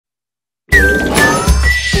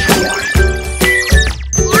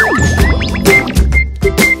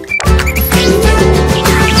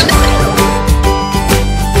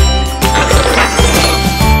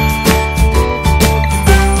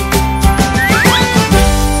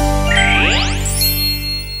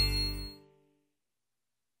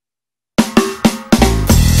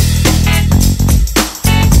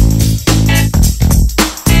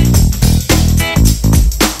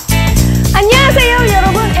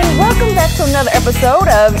episode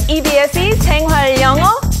of EBSe 생활영어.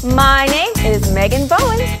 My name is Megan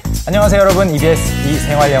Bowen. 안녕하세요 여러분, EBSe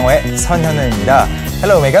생활영어의 선현우입니다.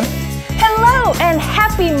 Hello Megan. Hello and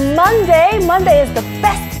happy Monday. Monday is the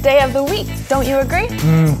best day of the week. Don't you agree?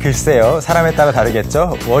 글쎄요. 사람에 따라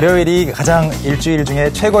다르겠죠. 월요일이 가장 일주일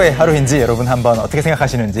중에 최고의 하루인지 여러분 한번 어떻게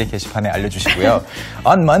생각하시는지 게시판에 알려주시고요.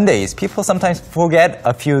 On Mondays, people sometimes forget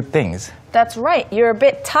a few things. That's right. You're a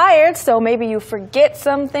bit tired, so maybe you forget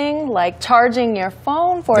something like charging your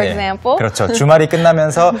phone, for example. 그렇죠. 주말이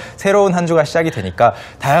끝나면서 새로운 한 주가 시작이 되니까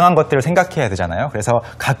다양한 것들을 생각해야 되잖아요. 그래서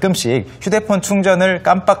가끔씩 휴대폰 충전을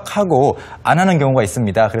깜빡하고 안 하는 경우가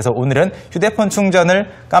있습니다. 그래서 오늘은 휴대폰 충전을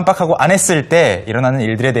깜빡하고 안 했을 때 일어나는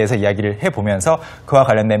일들에 대해서 이야기를 해보면서 그와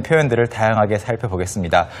관련된 표현들을 다양하게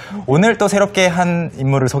살펴보겠습니다. 오늘 또 새롭게 한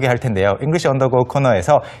인물을 소개할 텐데요. English on the Go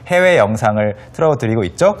코너에서 해외 영상을 틀어드리고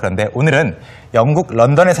있죠. 그런데 오늘은 영국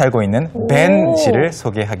런던에 살고 있는 벤 씨를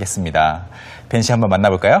소개하겠습니다. 벤 씨 한번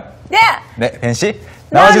만나볼까요? 네, 벤 씨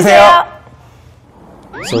나와주세요.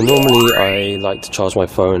 So normally I like to charge my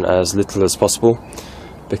phone as little as possible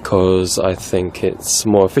because I think it's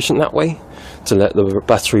more efficient that way to let the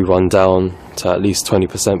battery run down to at least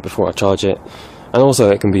 20% before I charge it, and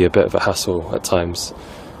also it can be a bit of a hassle at times.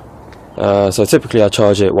 So typically I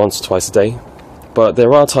charge it once or twice a day, but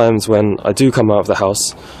there are times when I do come out of the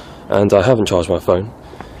house and I haven't charged my phone,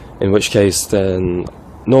 in which case then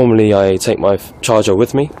normally I take my charger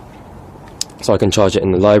with me so I can charge it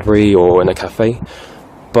in the library or in a cafe.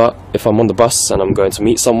 But if I'm on the bus and I'm going to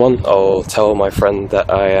meet someone, I'll tell my friend that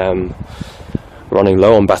I am running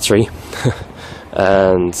low on battery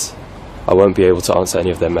and I won't be able to answer any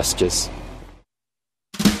of their messages.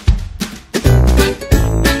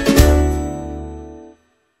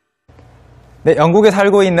 네, 영국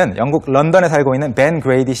런던에 살고 있는 벤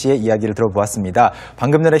그레이디 씨의 이야기를 들어보았습니다.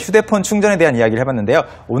 방금 전에 휴대폰 충전에 대한 이야기를 해봤는데요.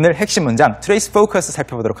 오늘 핵심 문장, 트레이스 포커스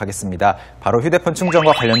살펴보도록 하겠습니다. 바로 휴대폰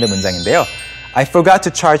충전과 관련된 문장인데요. I forgot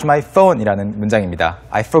to charge my phone 이라는 문장입니다.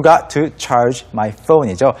 I forgot to charge my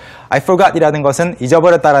phone이죠. I forgot 이라는 것은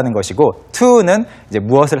잊어버렸다라는 것이고 to는 이제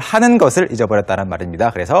무엇을 하는 것을 잊어버렸다는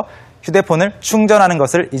말입니다. 그래서 휴대폰을 충전하는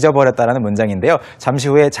것을 잊어버렸다라는 문장인데요. 잠시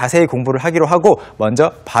후에 자세히 공부를 하기로 하고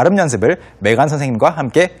먼저 발음 연습을 메간 선생님과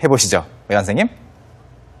함께 해보시죠. 메간 선생님.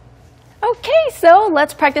 Okay, so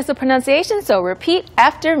let's practice the pronunciation. So repeat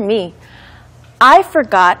after me. I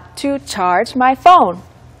forgot to charge my phone.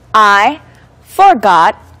 I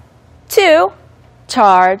forgot to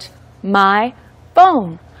charge my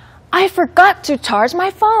phone. I forgot to charge my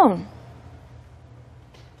phone.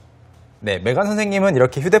 네, 메간 선생님은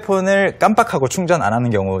이렇게 휴대폰을 깜빡하고 충전 안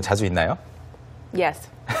하는 경우 자주 있나요? Yes.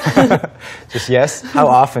 Just yes. How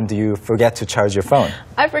often do you forget to charge your phone?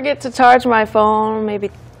 I forget to charge my phone maybe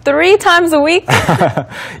 3 times a week.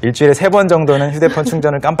 일주일에 3번 정도는 휴대폰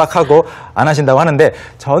충전을 깜빡하고 안 하신다고 하는데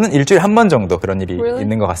저는 일주일에 1번 정도 그런 일이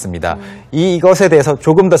있는 것 같습니다. 이것에 대해서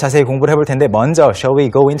조금 더 자세히 공부를 해볼 텐데 먼저 shall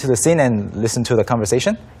we go into the scene and listen to the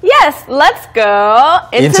conversation? Yes, let's go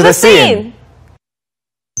into the scene.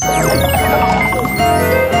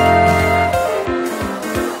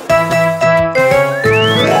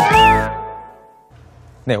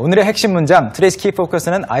 네, 오늘의 핵심 문장, Today's key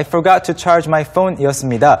focus는 I forgot to charge my phone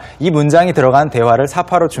이었습니다. 이 문장이 들어간 대화를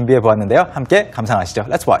 4파로 준비해 보았는데요. 함께 감상하시죠.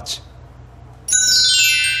 Let's watch.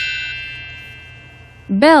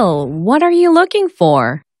 Bill, what are you looking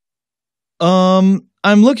for?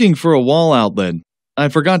 I'm looking for a wall outlet. I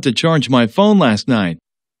forgot to charge my phone last night.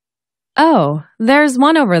 Oh, there's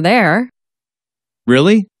one over there.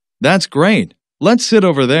 Really? That's great. Let's sit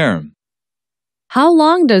over there. How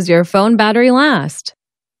long does your phone battery last?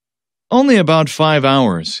 Only about 5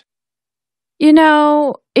 hours. You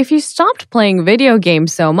know, if you stopped playing video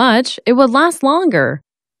games so much, it would last longer.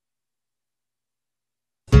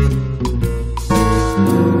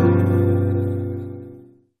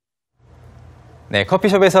 네,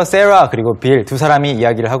 커피숍에서 세라 그리고 빌 두 사람이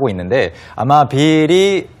이야기를 하고 있는데 아마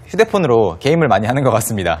빌이 휴대폰으로 게임을 많이 하는 것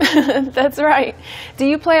같습니다. That's right. Do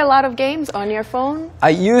you play a lot of games on your phone?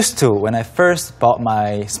 I used to when I first bought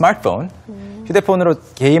my smartphone. 휴대폰으로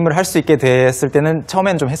게임을 할 수 있게 됐을 때는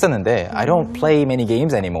처음엔 좀 했었는데 I don't play many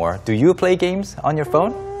games anymore. Do you play games on your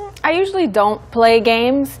phone? I usually don't play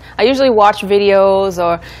games. I usually watch videos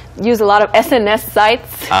or use a lot of SNS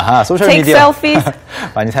sites. 아하, 소셜 take 미디어 selfies.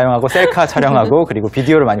 많이 사용하고 셀카 촬영하고 그리고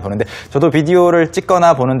비디오를 많이 보는데 저도 비디오를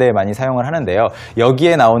찍거나 보는 데 많이 사용을 하는데요.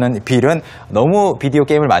 여기에 나오는 빌은 너무 비디오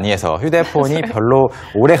게임을 많이 해서 휴대폰이 별로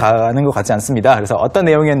오래 가는 것 같지 않습니다. 그래서 어떤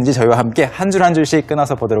내용이었는지 저희와 함께 한 줄 한 줄씩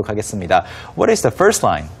끊어서 보도록 하겠습니다. What is the first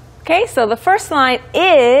line? Okay, so the first line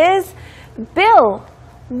is Bill,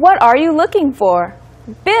 what are you looking for?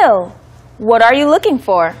 Bill, what are you looking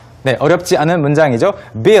for? 네, 어렵지 않은 문장이죠.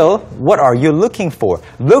 Bill, what are you looking for?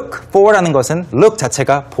 Look for라는 것은 look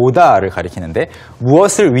자체가 보다를 가리키는데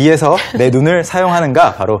무엇을 위해서 내 눈을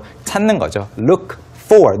사용하는가? 바로 찾는 거죠. Look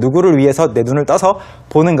for, 누구를 위해서 내 눈을 떠서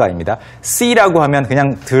보는가입니다. See라고 하면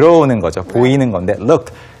그냥 들어오는 거죠. 보이는 건데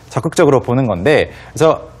look, 적극적으로 보는 건데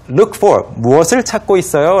그래서 look for, 무엇을 찾고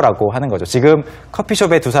있어요? 라고 하는 거죠. 지금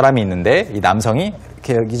커피숍에 두 사람이 있는데 이 남성이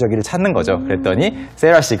이렇게 여기저기를 찾는 거죠. 그랬더니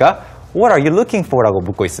세라 씨가 What are you looking for? 라고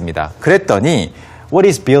묻고 있습니다. 그랬더니 What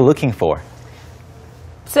is Bill looking for?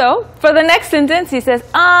 So, for the next sentence, he says,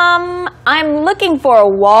 I'm looking for a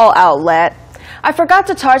wall outlet. I forgot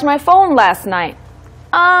to charge my phone last night.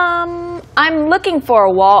 I'm looking for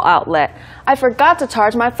a wall outlet. I forgot to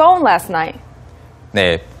charge my phone last night.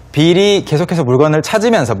 네, 빌이 계속해서 물건을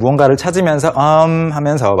찾으면서 무언가를 찾으면서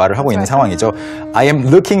하면서 말을 하고 있는 상황이죠. I am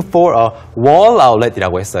looking for a wall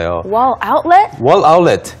outlet이라고 했어요. Wall outlet? wall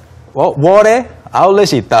outlet. wall에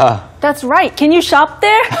outlet이 있다. That's right. Can you shop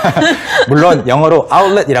there? 물론 영어로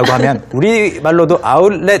outlet이라고 하면 우리말로도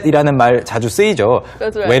outlet이라는 말 자주 쓰이죠.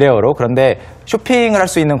 That's right. 외래어로. 그런데 쇼핑을 할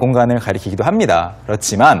수 있는 공간을 가리키기도 합니다.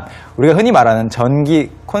 그렇지만 우리가 흔히 말하는 전기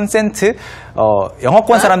콘센트,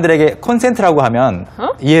 영어권 사람들에게 콘센트라고 하면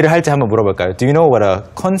이해를 할지 한번 물어볼까요? Do you know what a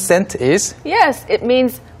consent is? Yes, it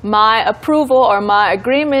means my approval or my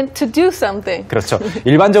agreement to do something. 그렇죠.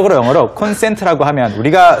 일반적으로 영어로 콘센트라고 하면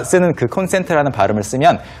우리가 쓰는 그 콘센트라는 발음을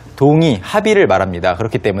쓰면 동의, 합의를 말합니다.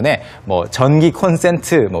 그렇기 때문에 뭐 전기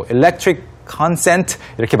콘센트, 뭐 electric consent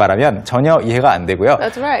이렇게 말하면 전혀 이해가 안 되고요.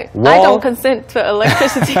 That's right. I don't consent to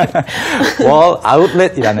electricity. wall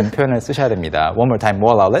outlet이라는 표현을 쓰셔야 됩니다. One more time,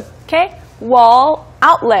 wall outlet. Okay? Wall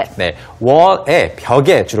outlet. 네, wall에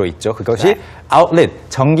벽에 주로 있죠. 그것이 outlet,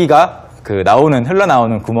 전기가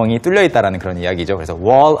흘러나오는 구멍이 뚫려 있다라는 그런 이야기죠. 그래서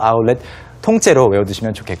wall outlet 통째로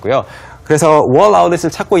외워두시면 좋겠고요. 그래서 wall outlet을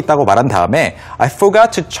찾고 있다고 말한 다음에 I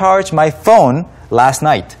forgot to charge my phone last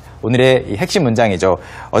night. 오늘의 이 핵심 문장이죠.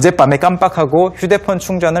 어젯밤에 깜빡하고 휴대폰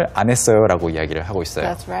충전을 안 했어요 라고 이야기를 하고 있어요.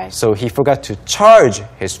 That's right. So he forgot to charge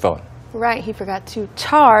his phone. Right, he forgot to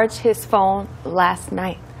charge his phone last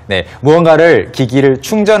night. 네, 무언가를 기기를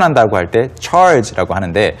충전한다고 할 때 charge라고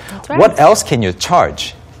하는데 That's right. What else can you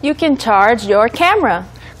charge? You can charge your camera.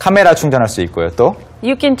 카메라 충전할 수 있고요. 또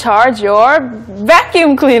You can charge your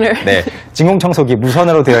vacuum cleaner. 네, 진공청소기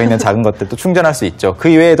무선으로 되어 있는 작은 것들도 충전할 수 있죠. 그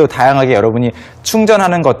이외에도 다양하게 여러분이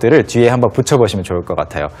충전하는 것들을 뒤에 한번 붙여보시면 좋을 것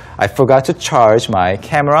같아요. I forgot to charge my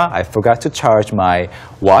camera. I forgot to charge my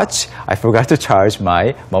watch. I forgot to charge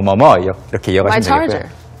my 뭐뭐뭐 이렇게 이어가시면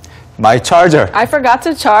되겠고요. My charger. I forgot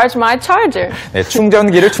to charge my charger. 네,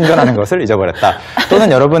 충전기를 충전하는 것을 잊어버렸다. 또는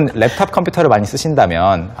여러분 랩탑 컴퓨터를 많이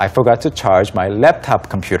쓰신다면 I forgot to charge my laptop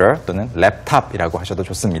computer 또는 랩탑이라고 하셔도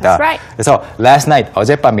좋습니다. That's right. 그래서 last night,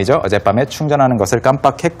 어젯밤이죠. 어젯밤에 충전하는 것을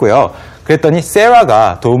깜빡했고요. 그랬더니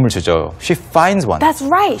세라가 도움을 주죠. She finds one. That's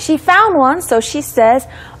right. She found one, so she says,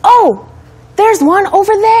 Oh, there's one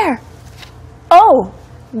over there. Oh,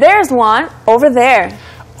 there's one over there.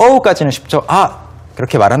 Oh까지는 쉽죠.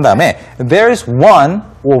 그렇게 말한 다음에 There's one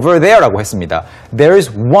over there라고 했습니다. There's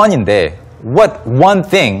one인데 What one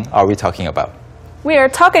thing are we talking about? We are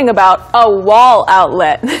talking about a wall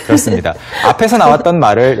outlet. 그렇습니다. 앞에서 나왔던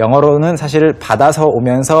말을 영어로는 사실 받아서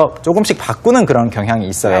오면서 조금씩 바꾸는 그런 경향이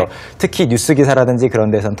있어요. 특히 뉴스 기사라든지 그런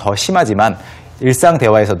데서는 더 심하지만 일상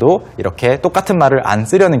대화에서도 이렇게 똑같은 말을 안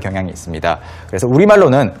쓰려는 경향이 있습니다. 그래서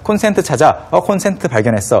우리말로는 콘센트 찾아, 콘센트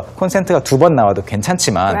발견했어. 콘센트가 2번 나와도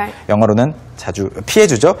괜찮지만 영어로는 자주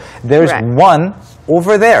피해주죠. There's one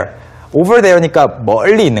over there. over there니까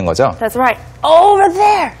멀리 있는 거죠. That's right. Over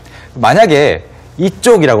there. 만약에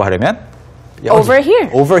이쪽이라고 하려면 Over here.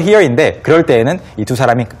 over here인데 그럴 때에는 이 두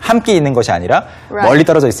사람이 함께 있는 것이 아니라 멀리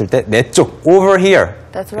떨어져 있을 때 내 쪽 over here.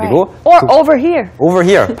 That's right. 그리고 Or over here. over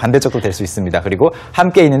here 반대쪽도 될 수 있습니다. 그리고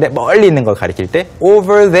함께 있는데 멀리 있는 걸 가리킬 때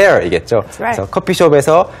over there이겠죠. That's right. 그래서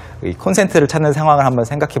커피숍에서 이 콘센트를 찾는 상황을 한번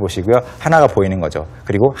생각해 보시고요. 하나가 보이는 거죠.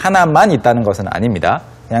 그리고 하나만 있다는 것은 아닙니다.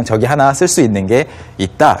 그냥 저기 하나 쓸 수 있는 게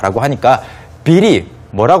있다라고 하니까 빌이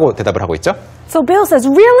뭐라고 대답을 하고 있죠? So Bill says,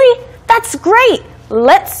 Really? That's great.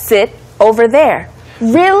 Let's sit over there.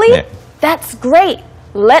 Really? 네. That's great.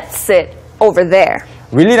 Let's sit over there.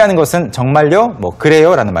 really라는 것은 정말요? 뭐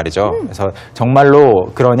그래요? 라는 말이죠. 그래서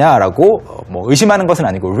정말로 그러냐라고 뭐 의심하는 것은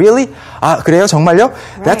아니고 really? 그래요? 정말요?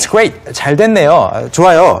 That's great. 잘 됐네요.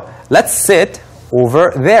 좋아요. Let's sit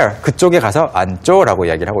over there. 그쪽에 가서 앉죠라고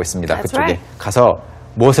이야기를 하고 있습니다. That's 그쪽에 right. 가서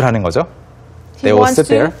무엇을 하는 거죠? He wants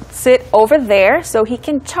to sit over there so he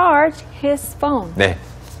can charge his phone. 네.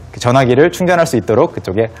 그 전화기를 충전할 수 있도록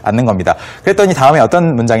그쪽에 앉는 겁니다. 그랬더니 다음에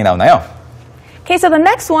어떤 문장이 나오나요? Okay, so the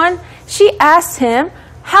next one, she asks him,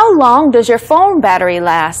 How long does your phone battery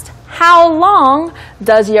last? How long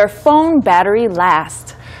does your phone battery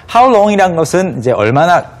last? How long이란 것은 이제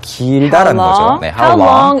얼마나 길다라는 거죠. 네, How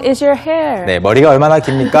long is your hair? 네, 머리가 얼마나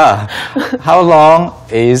깁니까? How long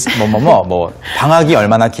is 뭐 방학이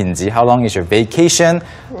얼마나 긴지. How long is your vacation?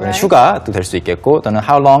 또는 휴가도 될 수 있겠고, 또는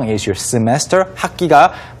How long is your semester?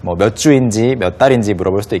 학기가 뭐 몇 주인지 몇 달인지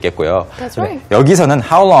물어볼 수도 있겠고요. That's right. 여기서는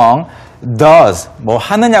How long does 뭐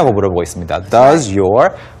하느냐고 물어보고 있습니다. Does your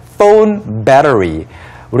phone battery?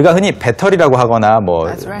 우리가 흔히 배터리라고 하거나 뭐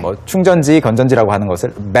충전지, 건전지라고 하는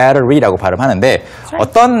것을 battery라고 발음하는데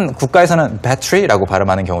어떤 국가에서는 battery라고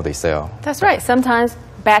발음하는 경우도 있어요. That's right. Sometimes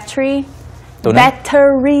battery, 또는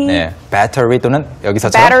battery, 네, battery 또는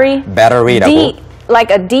여기서처럼 battery, battery라고 D,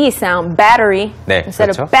 like a D sound, battery, 네, instead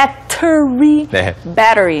그렇죠. of battery, 네.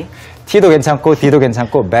 battery. T도 괜찮고 D도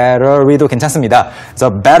괜찮고 battery도 괜찮습니다. 그래서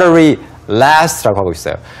battery last라고 하고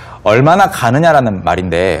있어요. 얼마나 가느냐라는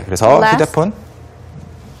말인데 그래서 last? 휴대폰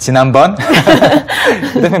지난번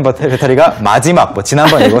휴대폰 배터리가 마지막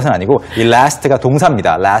지난번 이것은 아니고 이 last가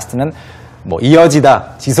동사입니다. last는 뭐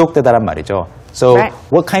이어지다, 지속되다란 말이죠. So Right.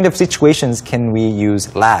 what kind of situations can we use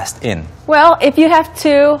last in? Well, if you have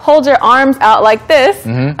to hold your arms out like this,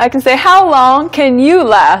 I can say, how long can you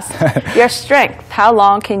last? Your strength, how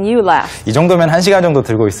long can you last? 이 정도면 1시간 정도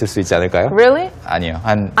들고 있을 수 있지 않을까요? Really? 아니요.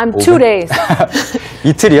 한 I'm 5분? 2 days.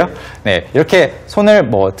 이틀이요? 네. 이렇게 손을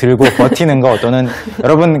뭐 들고 버티는 거 또는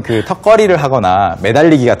여러분 그 턱걸이를 하거나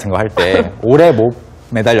매달리기 같은 거 할 때 오래 못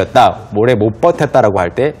매달렸다, 오래 못 버텼다라고 할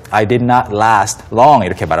때 I did not last long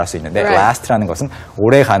이렇게 말할 수 있는데 Right. last라는 것은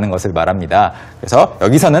오래 가는 것을 말합니다. 그래서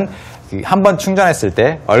여기서는 한 번 충전했을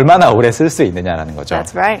때 얼마나 오래 쓸 수 있느냐라는 거죠.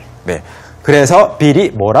 That's right. 네. 그래서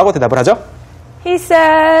빌이 뭐라고 대답을 하죠? He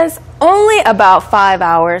says, only about 5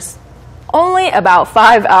 hours. Only about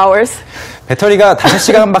 5 hours. 배터리가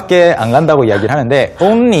 5시간밖에 안 간다고 이야기를 하는데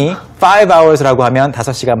only 5 hours라고 하면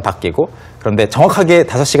 5시간 밖이고 그런데 정확하게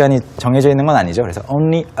 5시간이 정해져 있는 건 아니죠. 그래서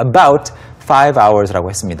only about 5 hours라고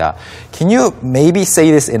했습니다. Can you maybe say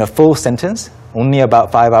this in a full sentence? Only about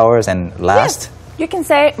 5 hours and last? Yes. You can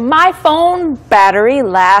say, my phone battery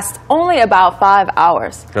lasts only about 5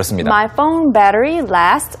 hours. 그렇습니다. My phone battery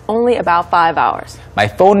lasts only about 5 hours. My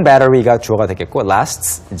phone battery가 주어가 되겠고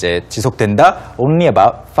lasts 이제 지속된다 only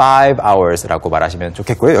about 5 hours라고 말하시면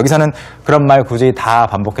좋겠고요. 여기서는 그런 말 굳이 다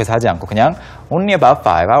반복해서 하지 않고 그냥 only about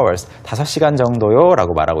 5 hours 5시간 정도요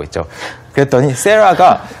라고 말하고 있죠. 그랬더니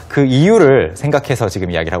세라가 그 이유를 생각해서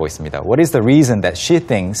지금 이야기를 하고 있습니다. What is the reason that she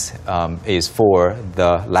thinks is for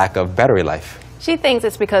the lack of battery life? She thinks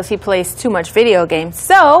it's because he plays too much video games.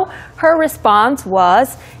 So her response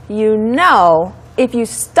was, you know, if you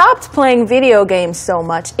stopped playing video games so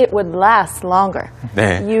much, it would last longer.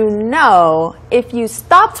 네. You know, if you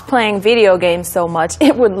stopped playing video games so much,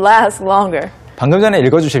 it would last longer. 방금 전에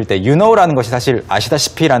읽어주실 때 you know라는 것이 사실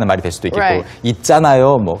아시다시피라는 말이 될 수도 있겠고 Right.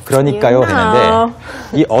 있잖아요, 뭐 그러니까요 You know. 했는데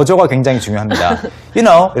이 어조가 굉장히 중요합니다. You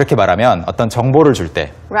know 이렇게 말하면 어떤 정보를 줄 때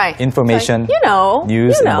Right. information, Like, you know,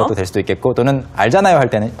 news you 이런 know. 것도 될 수도 있겠고 또는 알잖아요 할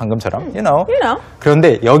때는 방금처럼 you know. You know.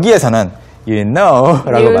 그런데 여기에서는 you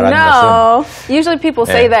know라고 You 말하는 know. Usually people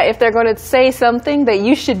say 네. that if they're going to say something that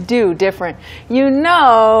you should do different. You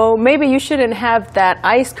know, maybe you shouldn't have that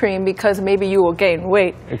ice cream because maybe you will gain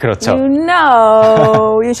weight. 그렇죠. You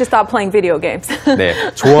know, you should stop playing video games. 네,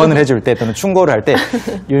 조언을 해줄 때 또는 충고를 할 때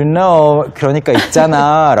you know 그러니까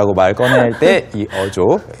있잖아 라고 말 꺼낼 때 이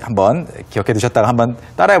어조 한번 기억해 두셨다가 한번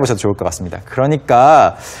따라해 보셔도 좋을 것 같습니다.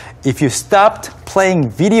 그러니까 if you stopped playing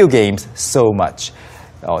video games so much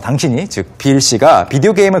당신이 즉 빌 씨가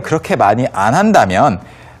비디오 게임을 그렇게 많이 안 한다면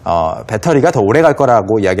배터리가 더 오래 갈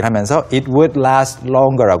거라고 이야기를 하면서 it would last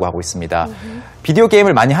longer 라고 하고 있습니다. 비디오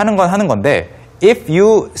게임을 많이 하는 건 하는 건데 if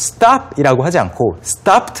you stop 이라고 하지 않고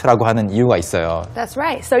stopped 라고 하는 이유가 있어요. That's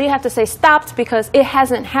right. So you have to say stopped because it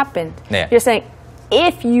hasn't happened. 네. You're saying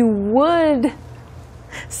if you would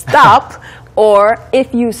stop or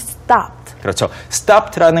if you stopped. 그렇죠.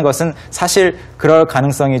 stopped라는 것은 사실 그럴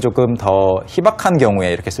가능성이 조금 더 희박한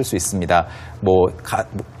경우에 이렇게 쓸 수 있습니다.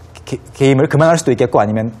 게임을 그만할 수도 있겠고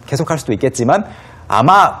아니면 계속할 수도 있겠지만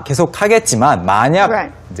아마 계속하겠지만 만약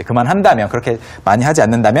Right. 이제 그만한다면 그렇게 많이 하지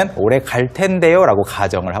않는다면 오래 갈 텐데요라고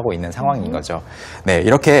가정을 하고 있는 상황인 거죠. 네,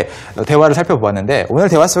 이렇게 대화를 살펴보았는데 오늘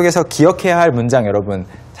대화 속에서 기억해야 할 문장 여러분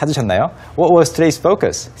찾으셨나요? What was today's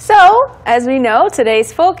focus? So, as we know,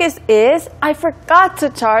 today's focus is I forgot to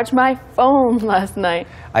charge my phone last night.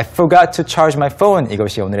 I forgot to charge my phone.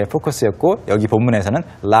 이것이 오늘의 포커스였고 여기 본문에서는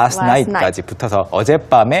last night까지 붙어서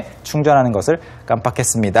어젯밤에 충전하는 것을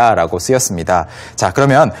깜빡했습니다 라고 쓰였습니다. 자,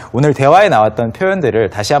 그러면 오늘 대화에 나왔던 표현들을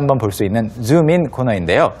다시 한번 볼 수 있는 zoom in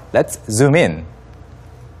코너인데요. Let's zoom in.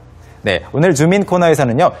 네, 오늘 줌인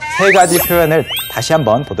코너에서는요, 세 가지 표현을 다시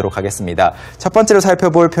한번 보도록 하겠습니다. 첫 번째로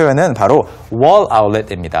살펴볼 표현은 바로 wall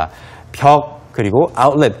outlet입니다. 벽, 그리고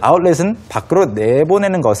outlet은 밖으로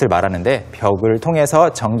내보내는 것을 말하는데 벽을 통해서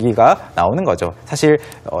전기가 나오는 거죠. 사실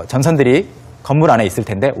전선들이 건물 안에 있을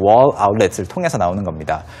텐데 wall outlet을 통해서 나오는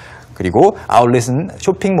겁니다. 그리고 outlet은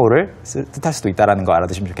쇼핑몰을 뜻할 수도 있다는 거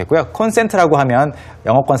알아두시면 좋겠고요. consent라고 하면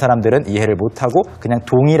영어권 사람들은 이해를 못하고 그냥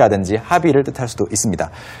동의라든지 합의를 뜻할 수도 있습니다.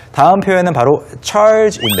 다음 표현은 바로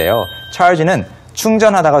charge인데요. charge는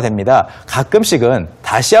충전하다가 됩니다. 가끔씩은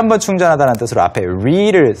다시 한번 충전하다는 뜻으로 앞에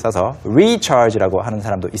re를 써서 recharge라고 하는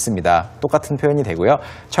사람도 있습니다. 똑같은 표현이 되고요.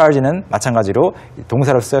 charge는 마찬가지로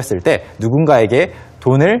동사로 쓰였을 때 누군가에게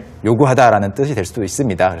돈을 요구하다라는 뜻이 될 수도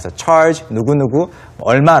있습니다. 그래서 charge 누구누구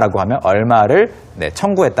얼마라고 하면 얼마를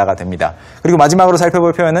청구했다가 됩니다. 그리고 마지막으로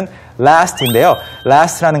살펴볼 표현은 last인데요.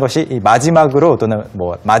 last라는 것이 이 마지막으로 또는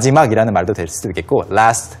뭐 마지막이라는 말도 될 수도 있겠고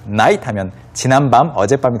last night 하면 지난밤,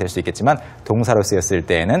 어젯밤이 될 수 있겠지만 동사로 쓰였을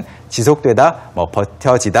때에는 지속되다, 뭐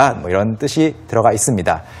버텨지다 뭐 이런 뜻이 들어가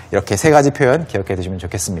있습니다. 이렇게 세 가지 표현 기억해 두시면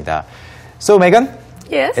좋겠습니다. So Megan,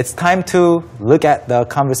 Yes. it's time to look at the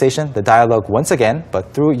conversation, the dialogue once again,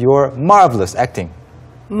 but through your marvelous acting.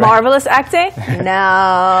 Marvelous acting?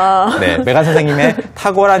 No. 네, 메간 선생님의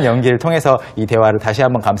탁월한 연기를 통해서 이 대화를 다시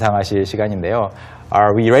한번 감상하실 시간인데요.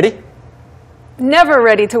 Are we ready? Never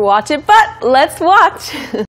ready to watch it, but let's watch.